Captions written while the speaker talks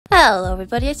Hello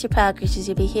everybody, it's your pal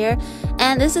Yubi here,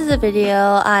 and this is a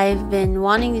video I've been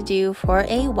wanting to do for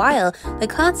a while. The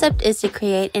concept is to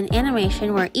create an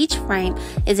animation where each frame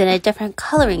is in a different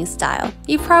coloring style.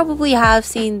 You probably have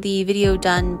seen the video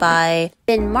done by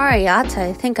Ben Mariat,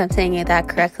 I think I'm saying that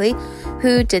correctly,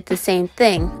 who did the same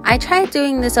thing. I tried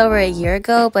doing this over a year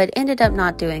ago, but ended up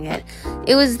not doing it.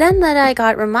 It was then that I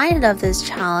got reminded of this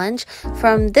challenge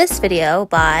from this video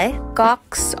by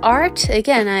Gox Art.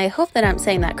 Again, I hope that I'm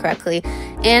saying that correctly.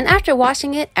 And after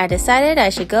watching it, I decided I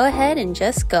should go ahead and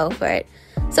just go for it.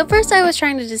 So first I was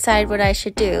trying to decide what I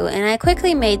should do, and I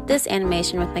quickly made this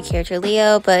animation with my character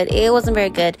Leo, but it wasn't very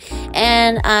good,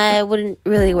 and I wouldn't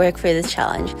really work for this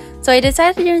challenge. So I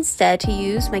decided instead to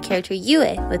use my character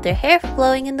Yue, with their hair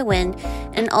flowing in the wind,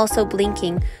 and also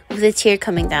blinking with a tear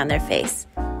coming down their face.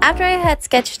 After I had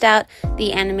sketched out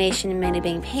the animation in Many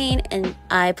Paint and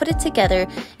I put it together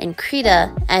in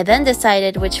Tada, I then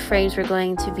decided which frames were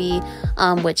going to be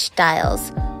which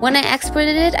styles. When I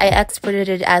exported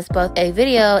it as both a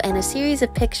video and a series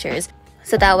of pictures,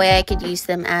 so that way I could use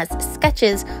them as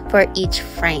sketches for each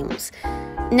frames.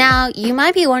 Now, you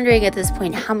might be wondering at this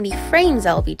point how many frames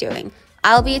I'll be doing.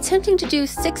 I'll be attempting to do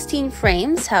 16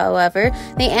 frames, however,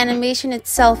 the animation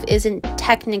itself isn't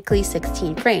technically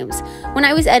 16 frames. When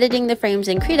I was editing the frames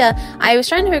in Tada, I was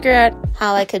trying to figure out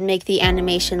how I could make the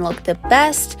animation look the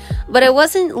best, but it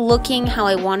wasn't looking how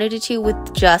I wanted it to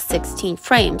with just 16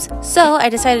 frames. So I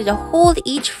decided to hold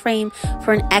each frame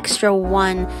for an extra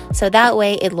one, so that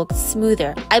way it looked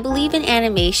smoother. I believe in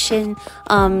animation,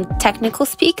 technical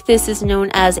speak, this is known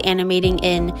as animating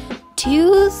in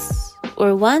twos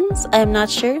or ones, I'm not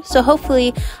sure. So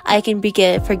hopefully I can be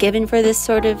forgiven for this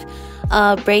sort of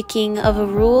breaking of a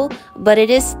rule, but it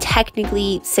is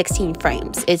technically 16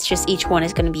 frames. It's just each one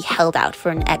is going to be held out for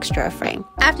an extra frame.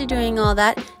 After doing all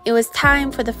that, it was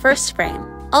time for the first frame.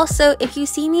 Also, if you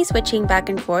see me switching back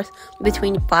and forth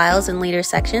between files and later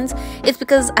sections, it's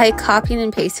because I copied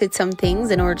and pasted some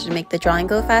things in order to make the drawing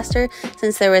go faster,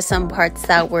 since there were some parts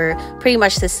that were pretty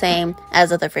much the same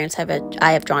as other frames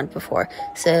I have drawn before.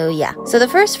 So yeah. So the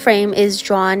first frame is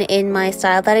drawn in my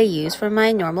style that I use for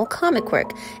my normal comic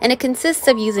work, and it consists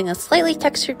of using a slightly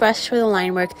textured brush for the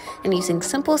line work, and using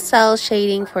simple cell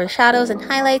shading for shadows and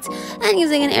highlights, and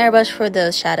using an airbrush for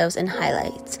those shadows and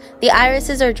highlights. The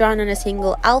irises are drawn on a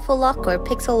single alpha lock or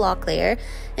pixel lock layer,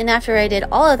 and after I did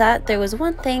all of that, there was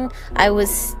one thing I was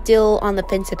still on the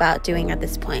fence about doing at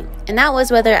this point, and that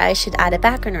was whether I should add a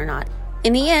background or not.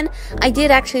 In the end, I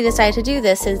did actually decide to do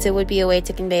this since it would be a way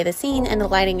to convey the scene and the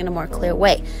lighting in a more clear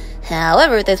way.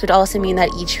 However, this would also mean that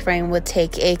each frame would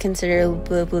take a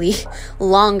considerably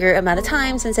longer amount of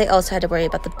time since I also had to worry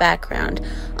about the background.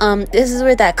 This is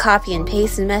where that copy and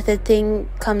paste method thing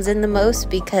comes in the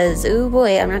most because, oh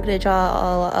boy, I'm not going to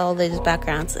draw all those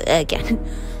backgrounds again.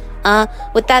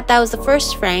 With that was the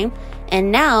first frame. And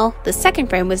now, the second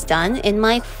frame was done in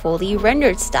my fully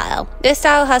rendered style. This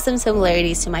style has some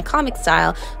similarities to my comic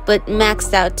style, but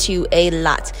maxed out to a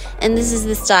lot. And this is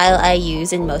the style I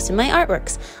use in most of my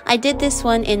artworks. I did this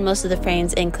one in most of the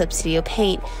frames in Clip Studio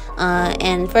Paint.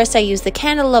 And first I used the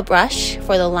Candela brush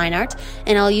for the line art,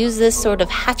 and I'll use this sort of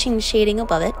hatching shading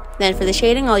above it. Then for the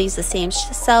shading, I'll use the same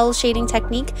cell shading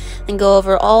technique and go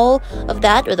over all of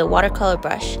that with a watercolor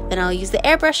brush. Then I'll use the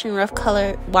airbrush and rough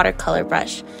color watercolor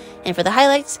brush. And for the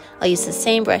highlights, I'll use the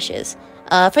same brushes.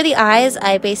 For the eyes,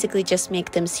 I basically just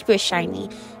make them super shiny.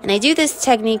 And I do this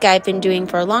technique I've been doing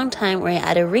for a long time where I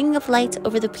add a ring of light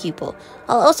over the pupil.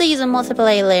 I'll also use a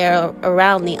multiply layer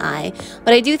around the eye,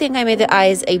 but I do think I made the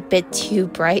eyes a bit too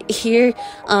bright here,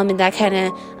 and that kind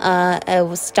of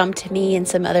was stumped me in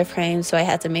some other frames, so I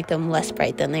had to make them less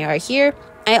bright than they are here.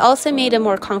 I also made a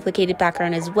more complicated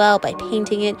background as well by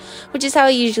painting it, which is how I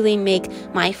usually make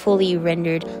my fully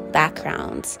rendered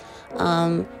backgrounds.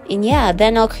 And yeah,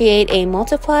 then I'll create a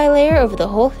multiply layer over the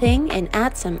whole thing and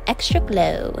add some extra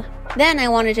glow. Then I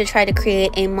wanted to try to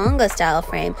create a manga style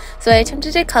frame, so I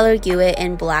attempted to color Yue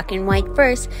in black and white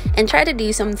first and try to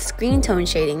do some screen tone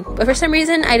shading. But for some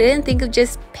reason, I didn't think of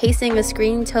just pasting a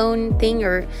screen tone thing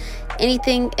or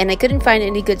anything, and I couldn't find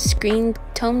any good screen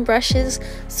tone brushes,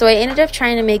 so I ended up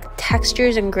trying to make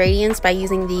textures and gradients by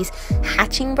using these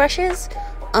hatching brushes.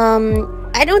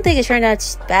 I don't think it turned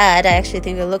out bad. I actually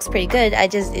think it looks pretty good.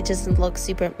 It doesn't look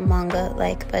super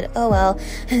manga-like, but oh well.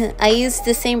 I used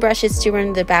the same brushes to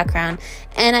render the background,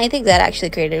 and I think that actually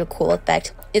created a cool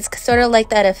effect. It's sort of like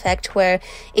that effect where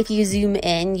if you zoom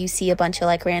in, you see a bunch of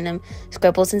like random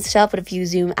scribbles and stuff, but if you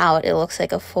zoom out, it looks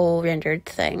like a full rendered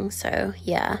thing. So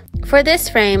yeah. For this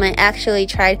frame, I actually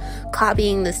tried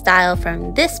copying the style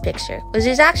from this picture, which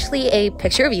is actually a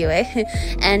picture of Yue,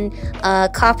 and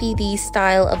copy the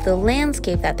style of the landscape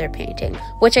shape that they're painting,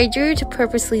 which I drew to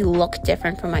purposely look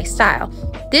different from my style.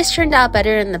 This turned out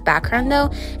better in the background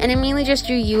though, and I mainly just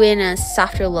drew Yue in a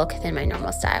softer look than my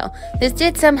normal style. This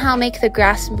did somehow make the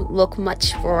grass look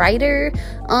much brighter,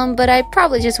 but I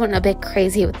probably just went a bit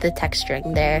crazy with the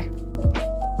texturing there.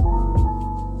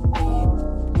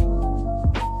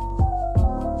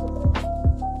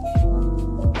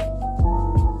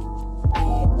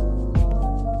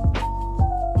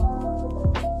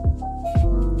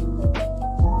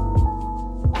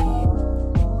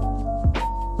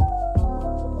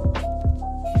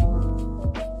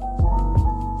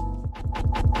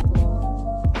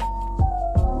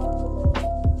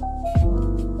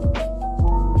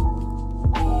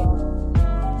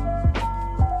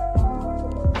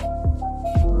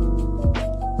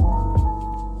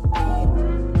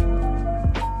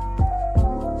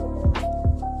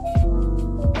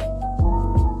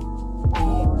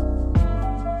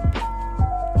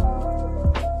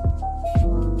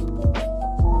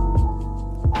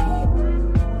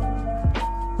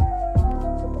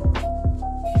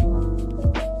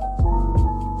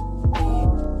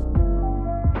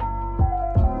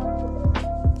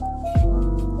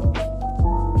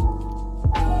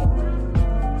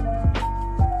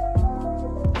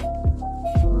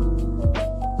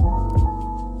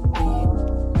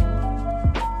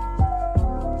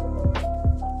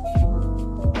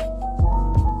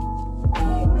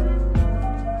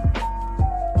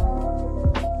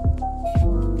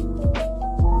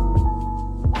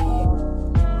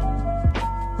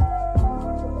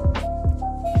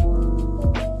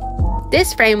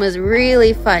 This frame was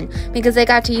really fun because I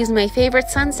got to use my favorite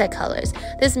sunset colors.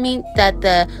 This meant that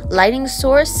the lighting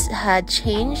source had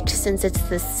changed since it's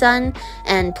the sun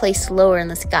and placed lower in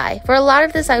the sky. For a lot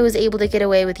of this, I was able to get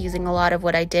away with using a lot of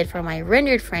what I did for my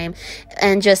rendered frame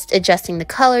and just adjusting the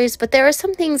colors, but there were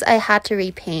some things I had to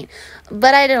repaint.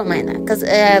 But I don't mind that because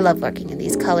I love working in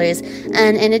these colors,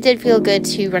 and it did feel good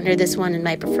to render this one in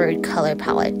my preferred color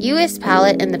palette. US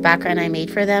palette and the background I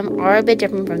made for them are a bit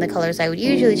different from the colors I would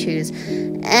usually choose,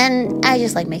 and I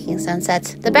just like making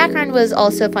sunsets. The background was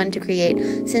also fun to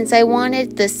create since I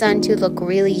wanted the sun to look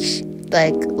really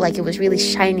like it was really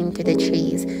shining through the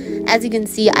trees. As you can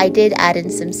see, I did add in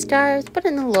some stars, but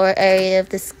in the lower area of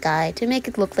the sky to make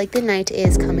it look like the night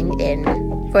is coming in.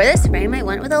 For this frame, I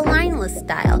went with a lineless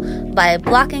style by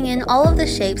blocking in all of the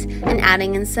shapes and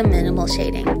adding in some minimal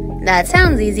shading. That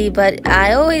sounds easy, but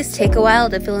I always take a while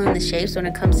to fill in the shapes when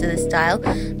it comes to this style,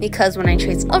 because when I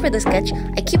trace over the sketch,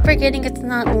 I keep forgetting it's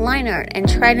not line art and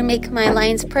try to make my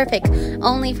lines perfect,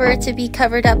 only for it to be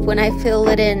covered up when I fill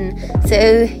it in.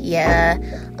 So yeah,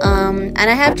 and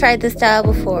I have tried this style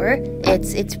before.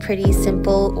 It's pretty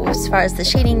simple as far as the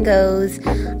shading goes.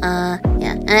 Yeah,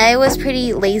 and I was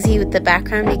pretty lazy with the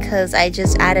background because I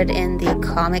just added in the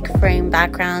comic frame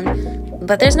background,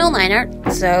 but there's no line art,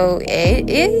 so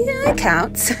it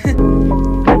counts.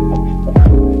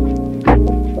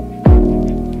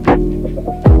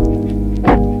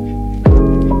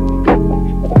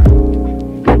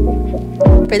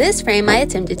 For this frame, I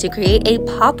attempted to create a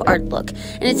pop art look,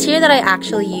 and it's here that I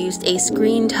actually used a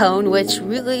screen tone, which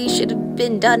really should have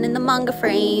been done in the manga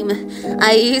frame.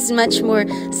 I used much more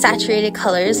saturated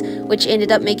colors, which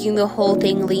ended up making the whole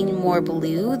thing lean more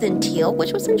blue than teal,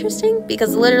 which was interesting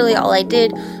because literally all I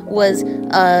did was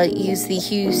use the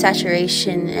hue,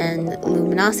 saturation, and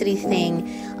luminosity thing,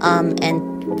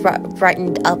 and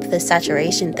brightened up the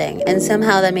saturation thing, and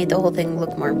somehow that made the whole thing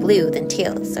look more blue than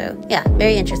teal. So yeah,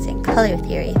 very interesting color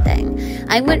theory thing.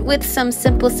 I went with some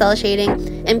simple cell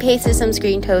shading and pasted some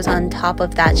screen tones on top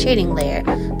of that shading layer.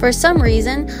 For some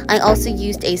reason, I also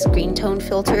used a screen tone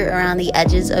filter around the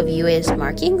edges of UA's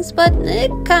markings, but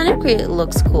it kind of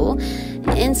looks cool.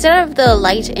 Instead of the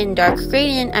light and dark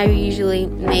gradient I usually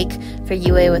make for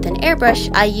UA with an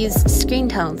airbrush, I used screen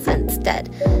tones instead.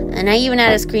 And I even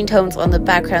added screen tones on the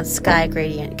background sky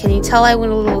gradient. Can you tell I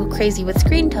went a little crazy with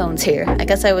screen tones here? I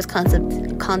guess I was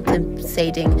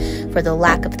compensating for the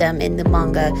lack of them in the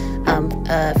manga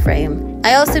frame.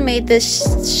 I also made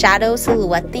this shadow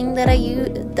silhouette thing that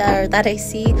I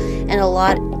see in a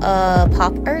lot of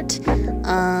pop art.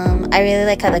 I really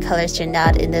like how the colors turned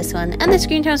out in this one, and the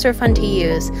screen tones were fun to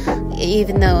use,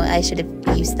 even though I should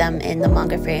have used them in the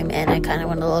manga frame, and I kind of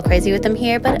went a little crazy with them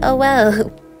here, but oh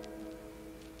well.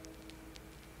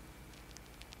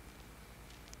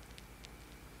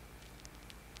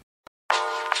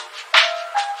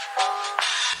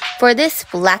 For this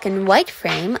black and white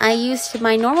frame, I used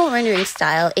my normal rendering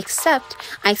style, except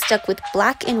I stuck with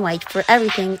black and white for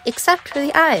everything except for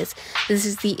the eyes. This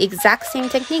is the exact same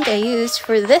technique I used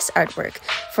for this artwork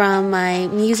from my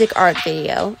music art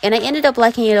video, and I ended up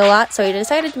liking it a lot, so I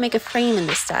decided to make a frame in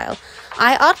this style.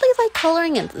 I oddly like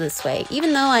coloring it this way,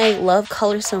 even though I love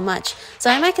color so much, so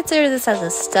I might consider this as a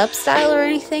stub style or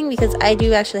anything, because I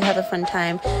do actually have a fun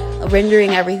time rendering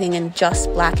everything in just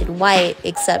black and white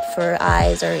except for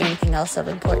eyes or anything else of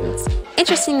importance.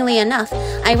 Interestingly enough,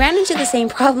 I ran into the same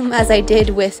problem as I did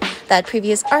with that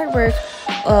previous artwork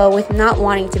with not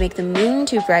wanting to make the moon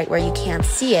too bright where you can't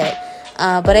see it,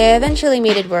 but I eventually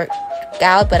made it work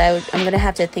out, but I'm gonna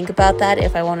have to think about that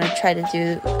if I want to try to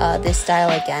do this style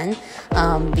again,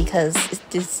 because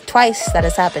it's twice that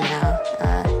has happened now.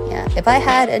 Yeah, if I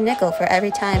had a nickel for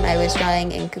every time I was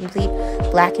drawing in complete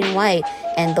black and white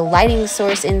and the lighting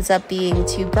source ends up being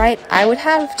too bright, I would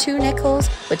have 2 nickels,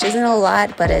 which isn't a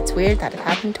lot, but it's weird that it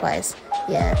happened twice.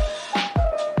 Yeah.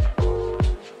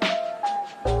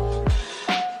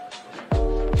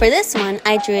 For this one,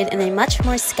 I drew it in a much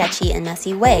more sketchy and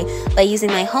messy way by using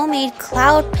my homemade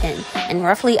cloud pen and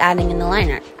roughly adding in the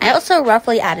line art. I also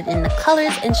roughly added in the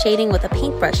colors and shading with a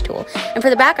paintbrush tool. And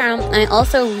for the background, I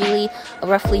also really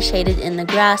roughly shaded in the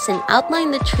grass and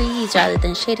outlined the trees rather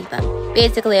than shading them.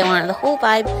 Basically, I wanted the whole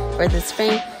vibe for this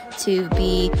frame to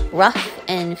be rough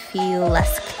and feel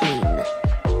less clean.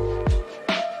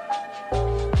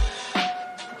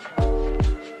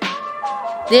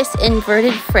 This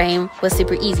inverted frame was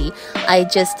super easy. I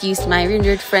just used my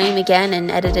rendered frame again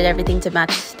and edited everything to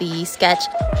match the sketch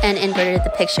and inverted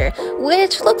the picture,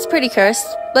 which looks pretty cursed,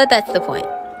 but that's the point.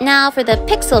 Now for the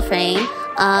pixel frame,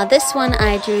 this one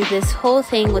I drew this whole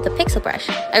thing with a pixel brush.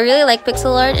 I really like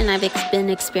pixel art and I've been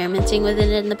experimenting with it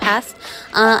in the past.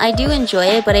 I do enjoy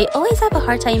it, but I always have a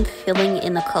hard time filling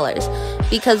in the colors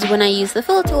because when I use the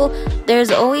fill tool,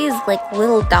 there's always like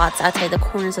little dots outside the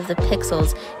corners of the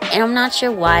pixels, and I'm not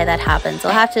sure why that happens.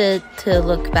 I'll have to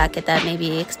look back at that,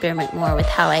 maybe experiment more with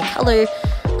how I color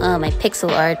my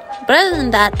pixel art. But other than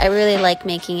that, I really like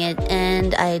making it,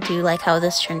 and I do like how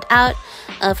this turned out.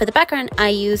 For the background, I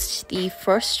used the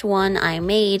first one I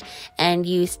made and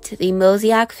used the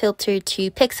Mosaic filter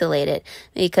to pixelate it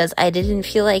because I didn't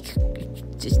feel like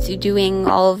doing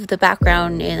all of the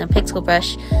background in a pixel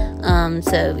brush.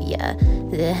 So yeah.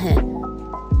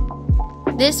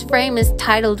 This frame is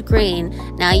titled Grain.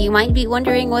 Now you might be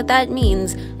wondering what that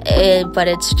means, but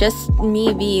it's just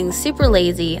me being super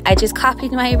lazy. I just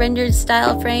copied my rendered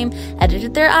style frame,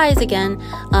 edited their eyes again,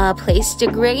 placed a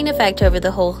grain effect over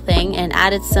the whole thing, and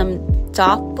added some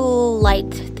doppel light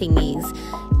thingies.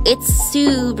 It's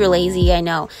super lazy, I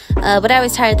know, but I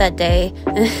was tired that day.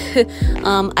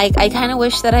 I kind of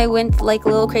wish that I went like a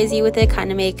little crazy with it, kind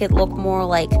of make it look more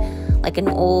like an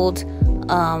old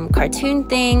cartoon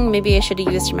thing. Maybe I should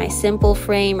have used my simple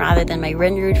frame rather than my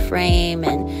rendered frame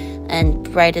and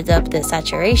brightened up the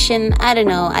saturation. I don't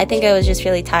know. I think I was just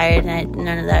really tired and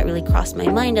none of that really crossed my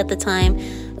mind at the time.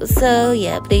 So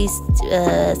yeah, please,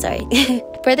 sorry.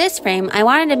 For this frame, I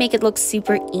wanted to make it look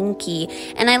super inky,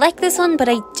 and I like this one, but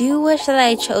I do wish that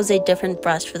I chose a different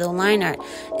brush for the line art,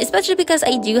 especially because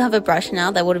I do have a brush now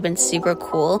that would have been super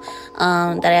cool,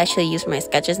 that I actually use for my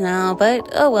sketches now, but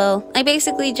oh well. I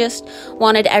basically just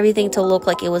wanted everything to look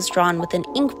like it was drawn with an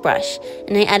ink brush,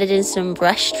 and I added in some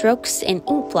brush strokes and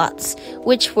ink blots,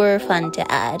 which were fun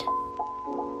to add.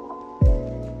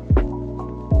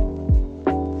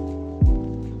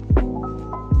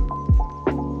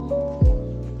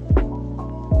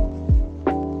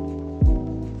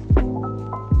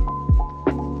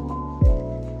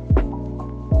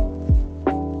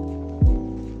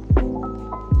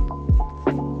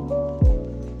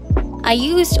 I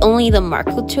used only the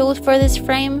marker tool for this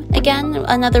frame. Again,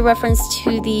 another reference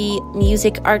to the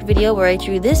music art video where I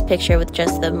drew this picture with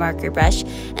just the marker brush,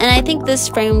 and I think this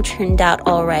frame turned out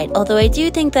alright, although I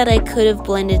do think that I could have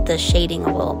blended the shading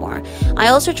a little more. I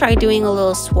also tried doing a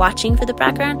little swatching for the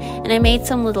background, and I made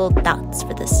some little dots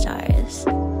for the stars.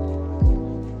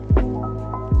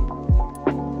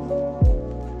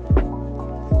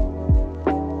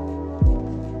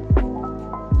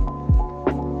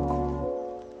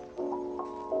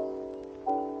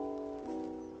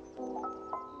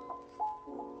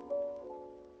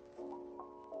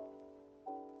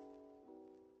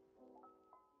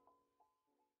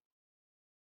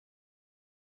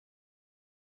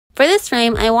 For this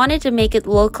frame, I wanted to make it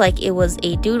look like it was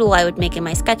a doodle I would make in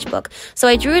my sketchbook, so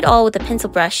I drew it all with a pencil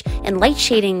brush and light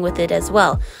shading with it as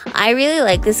well. I really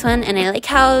like this one, and I like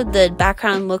how the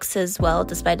background looks as well,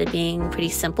 despite it being pretty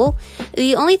simple.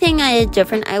 The only thing I did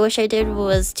different I wish I did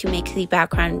was to make the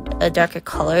background a darker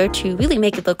color to really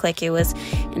make it look like it was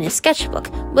in a sketchbook,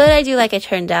 but I do like it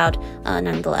turned out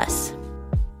nonetheless.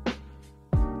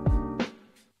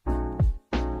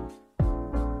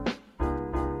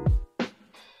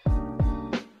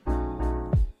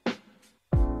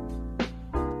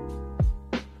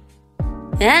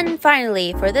 And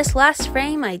finally, for this last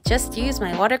frame, I just used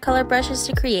my watercolor brushes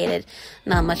to create it.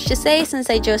 Not much to say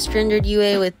since I just rendered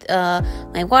UA with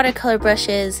my watercolor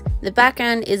brushes. The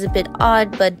background is a bit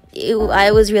odd, but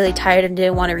I was really tired and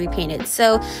didn't want to repaint it.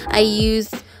 So I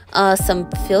used some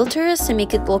filters to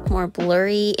make it look more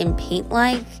blurry and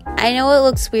paint-like. I know it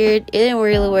looks weird, it didn't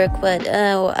really work, but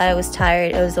I was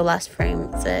tired. It was the last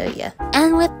frame, so yeah.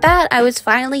 And with that, I was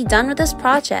finally done with this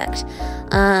project.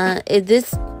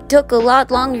 This took a lot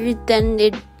longer than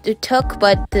it took,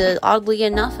 but oddly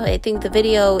enough, I think the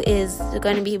video is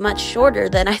going to be much shorter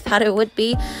than I thought it would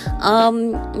be.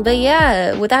 But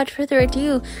yeah, without further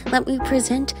ado, let me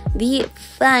present the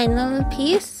final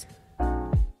piece.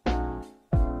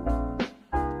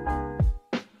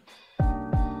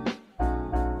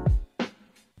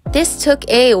 This took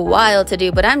a while to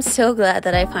do, but I'm so glad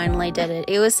that I finally did it.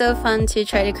 It was so fun to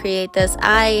try to create this.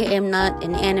 I am not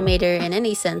an animator in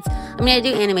any sense. I mean, I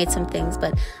do animate some things,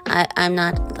 but I'm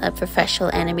not a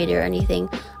professional animator or anything.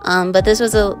 But this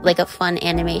was like a fun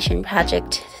animation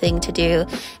project thing to do.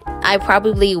 I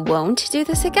probably won't do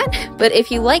this again, but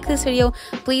if you like this video,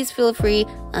 please feel free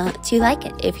to like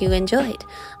it if you enjoyed.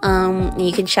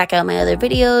 You can check out my other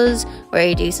videos where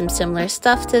I do some similar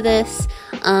stuff to this.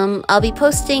 I'll be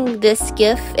posting this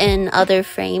GIF and other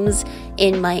frames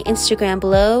in my Instagram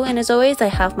below, and as always, I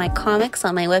have my comics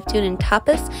on my webtoon and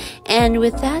tapas. And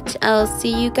with that, I'll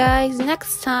see you guys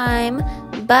next time.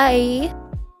 Bye!